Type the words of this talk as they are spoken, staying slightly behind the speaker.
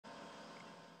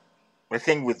I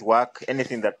think with work,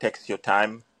 anything that takes your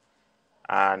time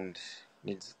and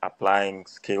needs applying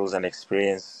skills and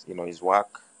experience, is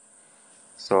work.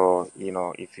 So,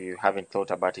 if you haven't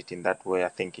thought about it in that way, I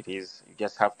think it is. You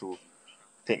just have to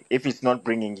think, if it's not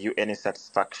bringing you any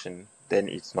satisfaction, then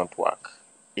it's not work.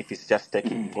 If it's just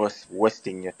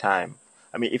wasting your time.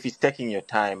 I mean, if it's taking your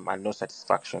time and no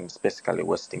satisfaction, it's basically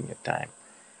wasting your time.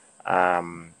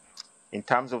 In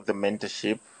terms of the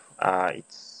mentorship,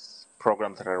 it's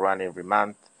programs that I run every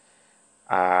month.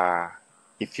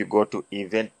 If you go to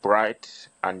Eventbrite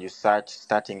and you search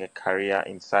starting a career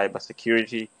in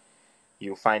cybersecurity,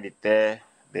 you find it there.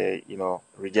 They,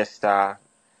 register.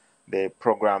 The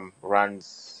program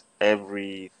runs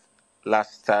every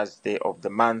last Thursday of the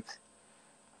month,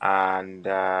 and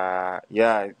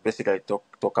basically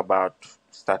talk about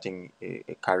starting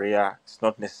a career. It's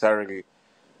not necessarily,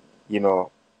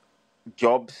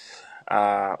 jobs.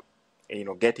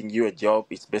 Getting you a job.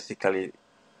 It's basically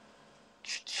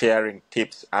sharing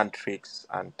tips and tricks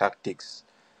and tactics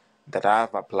that I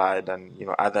have applied and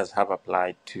others have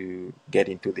applied to get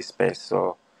into this space.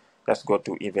 So just go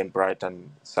to Eventbrite and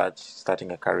search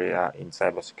starting a career in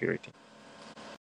cybersecurity.